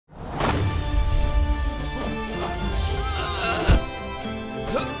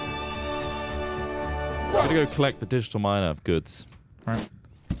gonna go collect the digital miner goods. Right.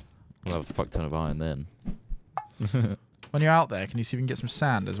 We'll have a fuck ton of iron then. When you're out there, can you see if you can get some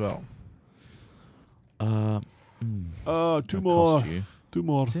sand as well? Two more. Two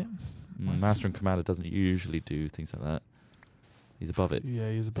more. Is it? Master and Commander doesn't usually do things like that. He's above it.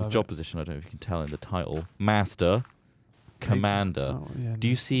 Yeah, he's above His job position, I don't know if you can tell in the title. Master, Commander. Oh, yeah, Do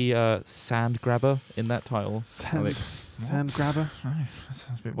you see Sand Grabber in that title? Sand grabber? Oh, that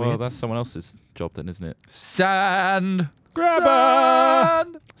sounds a bit Well, weird. that's someone else's job then, isn't it? Sand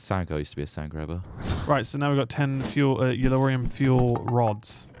Grabber! Sanko used to be a sand grabber. Right, so now we've got 10 fuel, Yellorium fuel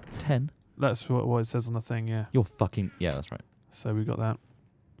rods. 10? That's what it says on the thing, yeah. You're fucking... Yeah, that's right. So we got that.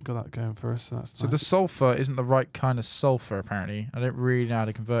 Got that going for us, so that's So the sulfur isn't the right kind of sulfur, apparently. I don't really know how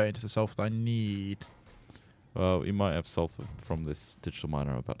to convert it into the sulfur that I need. Well, you might have sulfur from this digital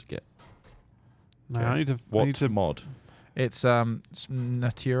miner I'm about to get. No, Okay. I need to... What mod? It's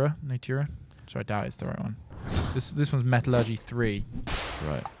Natura. Sorry, I doubt it's the right one. This one's Metallurgy 3.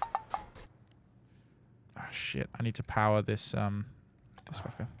 Right. Ah, shit. I need to power this this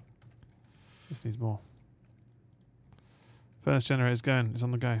fucker. This needs more. Furnace generator's going. It's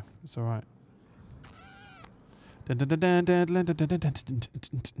on the go. It's all right.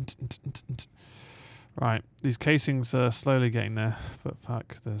 Right. These casings are slowly getting there. But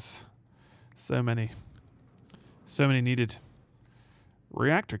fuck, there's so many. So many needed.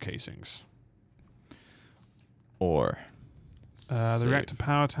 Reactor casings. Or... The reactor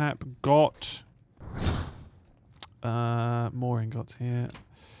power tap got more ingots here.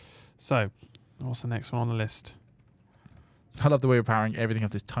 So, what's the next one on the list? I love the way we're powering everything off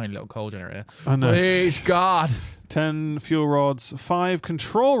this tiny little coal generator. I know. Please, God. 10 fuel rods, 5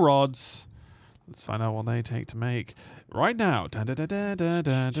 control rods. Let's find out what they take to make right now.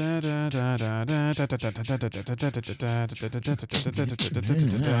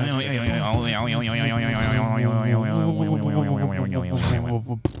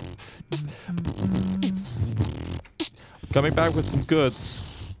 Coming back with some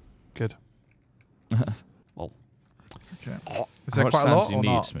goods. Good. Okay. Is How there much quite a sand lot do you or need,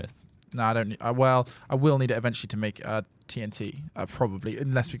 not? Smith? No, I don't need... well, I will need it eventually to make TNT, probably,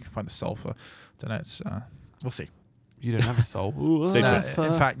 unless we can find the sulfur. Don't know. It's we'll see. You don't have a soul. Stay No, tuned.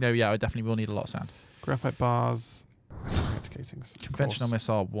 in fact, no. Yeah, I definitely will need a lot of sand. Graphite bars. Reactor casings. Conventional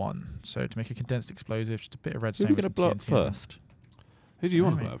missile 1. So to make a condensed explosive, just a bit of Who are redstone. we with going to some blow up TNT in it. first? Who do you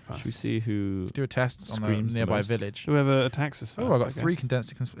want to Maybe. blow up first? Should we see who... Do a test on the Screams the nearby most. village. Whoever attacks us first. Oh, I got I 3 guess.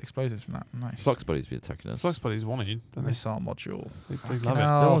 condensed explosives from that. Nice. Flux Buddies be attacking us. Flux buddies want you. Don't they? Missile module. They Fucking love it.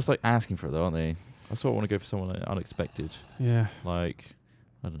 hell. They're almost like asking for it though, aren't they? I sort of want to go for someone like unexpected. Yeah. Like,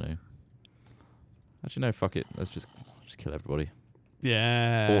 I don't know. Actually, no, fuck it. Let's just kill everybody.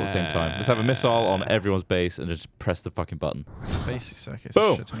 Yeah. All at the same time. Let's have a missile on everyone's base and just press the fucking button. Basic circuit.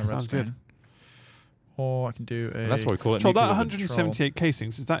 Boom. Sounds good. Or I can do a... And that's what we call it. So that nuclear 178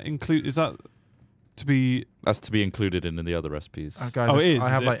 casings, is that to be... That's to be included in the other recipes. guys, Oh, it is, I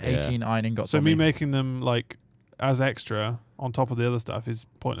have is like it? 18 iron ingots So on me making them like as extra on top of the other stuff is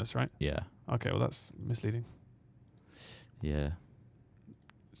pointless, right? Yeah. Okay, well that's misleading. Yeah.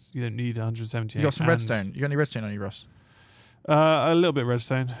 You don't need 178. You got some redstone. You got any redstone on you, Ross? A little bit of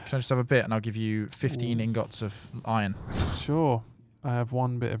redstone. Can I just have a bit and I'll give you 15 ingots of iron? Sure. I have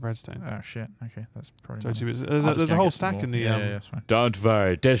 1 bit of redstone. Oh, shit. Okay, that's probably... So not- 2 bits. I'll There's just a go whole get some stack more. in the... Yeah, that's fine. Don't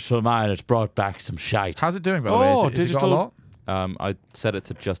worry, digital miners brought back some shite. How's it doing, by the way? Oh, Is it got a digital- lot? I set it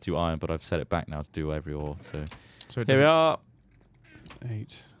to just do iron, but I've set it back now to do every ore. So So it here we doesn't- are. 8.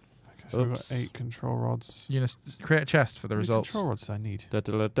 Okay, so we've got Oops. 8 control rods. You know, create a chest for the How many results. control rods do I need? Da,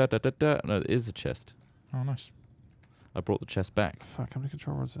 da, da, da, da, da. No, it is a chest. Oh, nice. I brought the chest back. Fuck, how many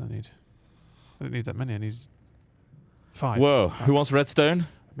control rods do I need? I don't need that many. I need 5. Whoa, Fuck. who wants redstone? I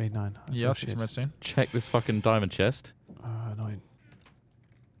made 9. I Yeah, feel I'll take some shit. redstone. Check this fucking diamond chest. 9.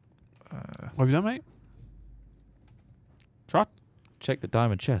 What have you done, mate? Trot? Check the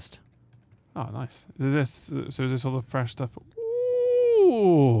diamond chest. Oh, nice. Is this all the fresh stuff?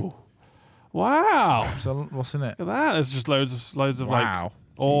 Ooh. Wow. So what's in it? Look at that. There's just loads of like Wow.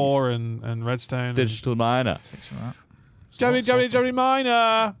 ore and redstone. Digital miner. Take some of that. Jolly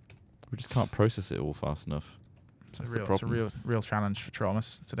miner. We just can't process it all fast enough. It's a That's the real, problem. real challenge for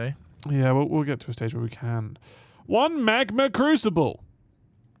Tromus today. Yeah, we'll get to a stage where we can. 1 magma crucible.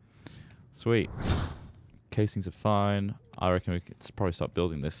 Sweet. Casings are fine. I reckon we could probably start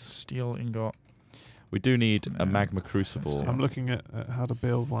building this. Steel ingot. We do need a Yeah. magma crucible. Steel. I'm looking at how to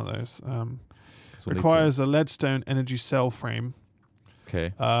build one of those. 'Cause we'll need Requires a leadstone energy cell frame,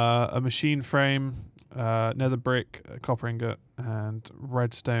 Okay. a machine frame, nether brick, a copper ingot, and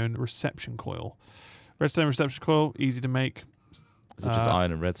redstone reception coil. Redstone reception coil, easy to make. Is it just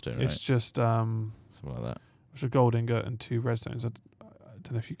iron and redstone, right? It's just Something like that. it's a gold ingot and 2 redstones. I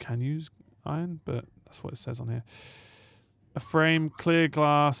don't know if you can use iron, but that's what it says on here. A frame, clear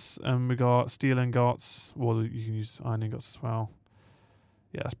glass, and we got steel ingots. Well, you can use iron ingots as well.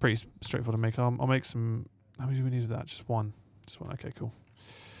 Yeah, it's pretty straightforward to make. I'll make some. How many do we need of that? Just one. Just one. Okay, cool.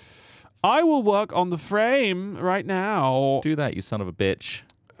 I will work on the frame right now. Do that, you son of a bitch.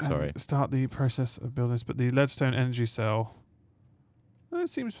 Sorry. Start the process of building this, but the leadstone energy cell. It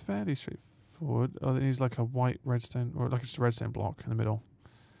seems fairly straightforward. Oh, it needs like a white redstone, or like just a redstone block in the middle.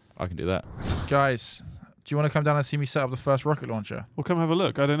 I can do that. Guys, do you want to come down and see me set up the first rocket launcher? Well, come have a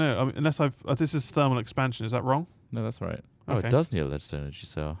look. I don't know. I mean, unless this is thermal expansion. Is that wrong? No, that's right. Oh, Okay. it does need a leadstone energy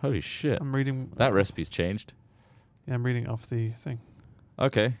cell. Holy shit. I'm reading. That recipe's changed. Yeah, I'm reading off the thing.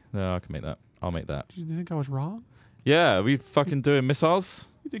 Okay. No, I can make that. I'll make that. Do you think I was wrong? Yeah, are we fucking doing missiles?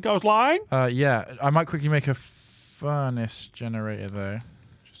 You think I was lying? Yeah, I might quickly make a furnace generator though,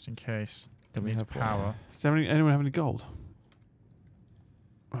 just in case. Then It we needs have power. Does anyone have any gold?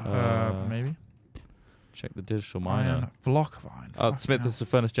 Maybe. Check the digital miner. Iron, block of iron. Oh, Fucking Smith, hell. there's a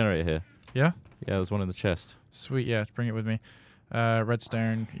furnace generator here. Yeah? Yeah, there's one in the chest. Sweet, yeah, bring it with me.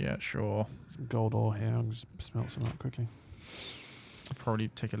 Redstone, yeah, sure. Some gold ore here. I'll just smelt some out quickly. I'll probably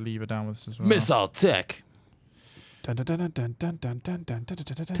take a lever down with this as well. Missile tech! Test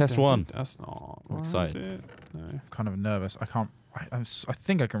 1. That's not. I'm right, excited. is it? No. I'm kind of nervous. I can't. I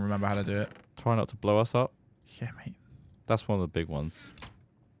think I can remember how to do it. Try not to blow us up. Yeah, mate. That's one of the big ones.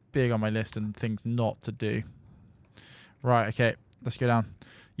 Big on my list and things not to do. Right, okay. Let's go down.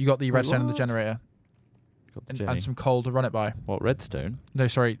 You got the Wait, redstone and the what? generator. Got the And, Jenny. and some coal to run it by. What, redstone? No,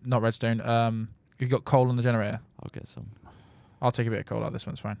 sorry, not redstone. You've got coal on the generator. I'll get some. I'll take a bit of coal out. This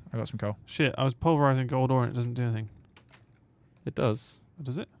one's fine. I got some coal. Shit, I was pulverizing gold ore and it doesn't do anything. It does. Oh,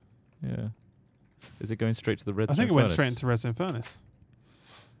 does it? Yeah. Is it going straight to the redstone I think it went furnace? straight into redstone furnace.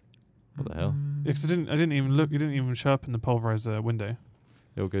 What the hell? Yeah, 'cause I didn't even look. You didn't even show up in the pulverizer window.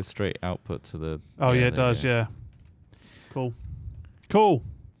 It'll go straight output to the... Oh yeah, it there you does. go. Yeah. Cool.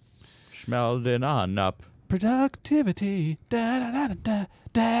 Schmelding on up. Productivity. Okay,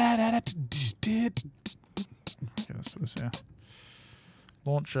 let's do this here.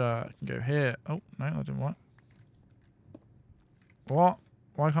 Launcher can go here. Oh, no, that didn't work. What?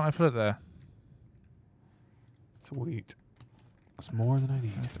 Why can't I put it there? Sweet. That's more than I I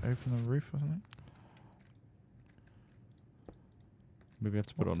need. have to open the roof or something. Maybe we have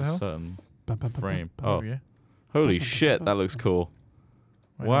to put What it the on a hell? certain Bum, bum, bum, frame. bum, bum. Oh, yeah. holy shit, that looks cool.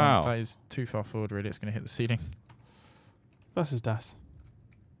 Wait, Wow. no, that is too far forward, really. It's going to hit the ceiling. Versus Das.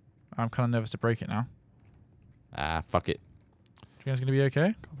 I'm kind of nervous to break it now. Ah, fuck it. Do you think it's going to be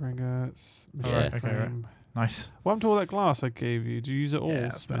okay? Copper ingots. Yeah. Machine Okay, right. frame. Nice. What happened to all that glass I gave you? Did you use it all, Yeah,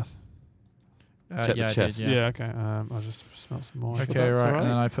 that's Smith? Check the yeah, I chest. did, Yeah. Okay. I'll just smell some more. Okay, That's right. alright. And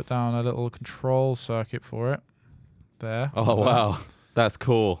then I put down a little control circuit for it. There. Oh, wow. That's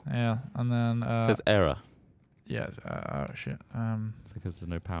cool. Yeah, and then It says error. yeah. Oh shit. It's because there's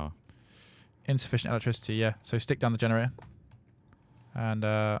no power. Insufficient electricity. Yeah. So stick down the generator, and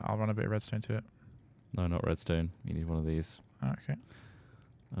I'll run a bit of redstone to it. No, not redstone. You need one of these. Oh, okay.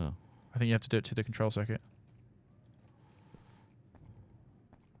 Oh. I think you have to do it to the control circuit.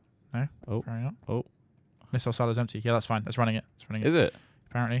 No. Oh. Apparently not. Oh. Missile silo is empty. Yeah, that's fine. It's running it. It's running it. Is it?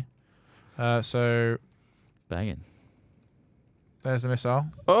 Apparently. So Banging. there's the missile.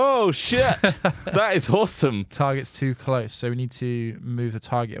 Oh, shit. That is awesome. Target's too close, so we need to move the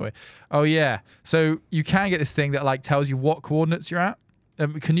target away. Oh yeah, so you can get this thing that like tells you what coordinates you're at.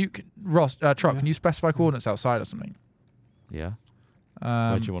 Ross, Truck, Yeah. can you specify coordinates outside or something? Yeah.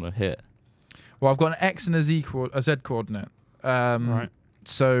 Where do you want to hit? Well, I've got an X and a Z coordinate. Right.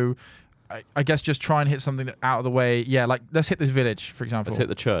 So I guess just try and hit something that out of the way. Yeah, like let's hit this village, for example. Let's hit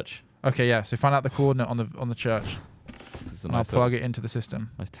the church. Okay, yeah. So find out the coordinate on the church, This is a and I'll nice, plug it into the system.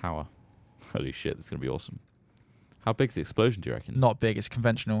 nice tower. Holy shit, this is going to be awesome. How big's the explosion, do you reckon? Not big. It's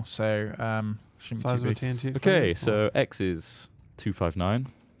conventional, so shouldn't be Size too of a big. TNT. Okay, explosion? so X is 259.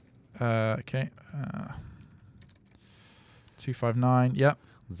 Okay. 259. Yep.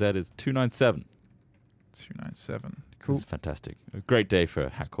 Z is 297. 297. Cool. This is fantastic. A great day for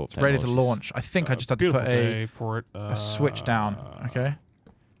HatCorp It's ready to Technologies. launch. I think I just had to beautiful put day for it. a switch down. Okay.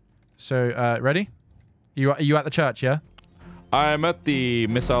 So ready? Are you at the church? Yeah. I'm at the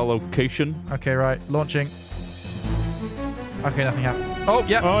missile location. Okay. Right. Launching. Okay. Nothing happened. Oh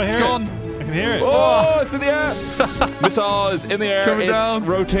yeah. Oh, I it's hear it. gone. I can hear it. Oh, it's in the air! Missile is in the air. coming down.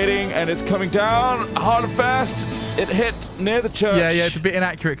 Rotating and it's coming down hard and fast. It hit near the church. Yeah. Yeah. It's a bit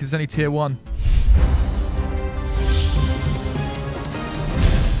inaccurate because it's only tier 1.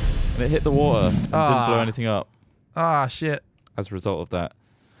 And it hit the water and didn't Ah. blow anything up. Ah shit. as a result of that.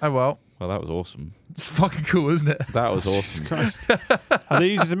 Oh well. Well, that was awesome. It's fucking cool, isn't it? That was Jesus awesome. Christ. Are they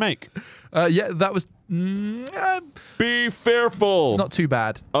easy to make? Yeah, that was. Be fearful. It's not too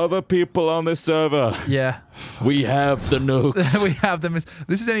bad. Other people on this server. Yeah. We have the nukes. We have them.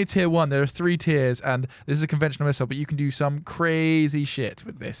 This is only tier 1. There are 3 tiers, and this is a conventional missile, but you can do some crazy shit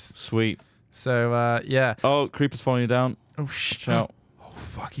with this. Sweet. So, yeah. Oh, creeper's falling you down. Oh, shit. Watch out. Oh,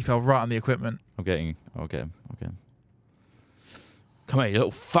 fuck. He fell right on the equipment. I'll get him. Come here, you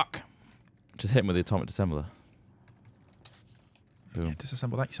little fuck. Just hit him with the atomic dissembler. Boom. Yeah,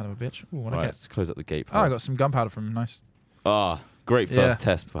 disassemble that, you son of a bitch. Ooh, what I Right, get? let's close up the gate. Oh, I got some gunpowder from him. Nice. Ah, great first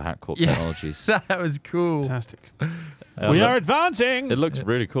test for HatCorp Yeah. Technologies. That was cool. Fantastic. We are advancing. It looks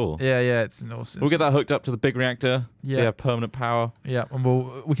really cool. Yeah, it's an awesome. We'll get that hooked up to the big reactor. Yeah. So you have permanent power. Yeah, and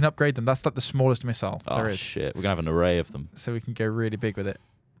we can upgrade them. That's like the smallest missile Oh there is. shit, we're gonna have an array of them. So we can go really big with it.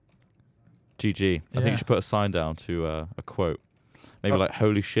 GG. I think Yeah. you should put a sign down to a quote. Maybe like,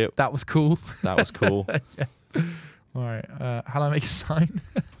 holy shit, That was cool. that was cool. Yeah. All right. How do I make a sign?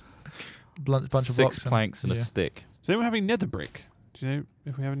 Bunch of 6 blocks planks and a yeah. stick. Is anyone having nether brick? Do you know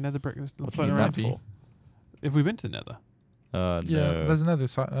if we have a nether brick that's What do you floating need around? that for? If we've been to the nether. Yeah, No. there's another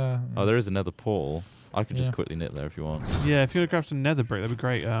side. Oh, there is another portal. I can just Yeah. quickly knit there if you want. Yeah, if you want to grab some nether brick, that'd be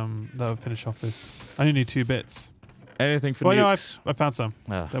great. That would finish off this. I only need 2 bits. Anything for Well, no, nukes? I found some.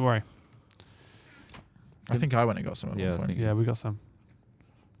 Ah, Don't worry. I think I went and got some at Yeah, I one point. think- Yeah, we got some.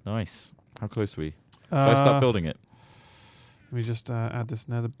 nice. How close are we? Should I start building it? Let me just add this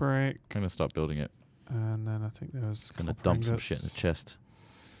nether brick, I'm gonna start building it. and then I think there was. Gonna copper dump some ingots. shit in the chest.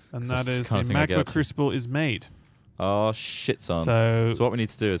 And 'Cause that that's the is kind the of thing I get magma up to. crucible is made. Oh shit, son. So, So what we need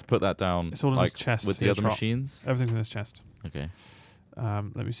to do is put that down it's all in like this chest with the here, other Trot. machines. everything's in this chest. Okay.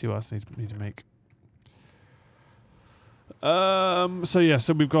 Let me see what else I need to make.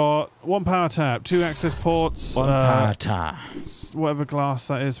 So we've got 1 power tap, 2 access ports, whatever glass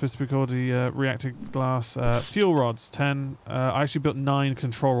that is supposed to be called, the reactor glass, fuel rods 10. I actually built 9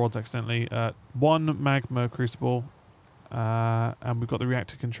 control rods accidentally. 1 magma crucible, and we've got the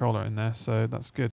reactor controller in there, so that's good.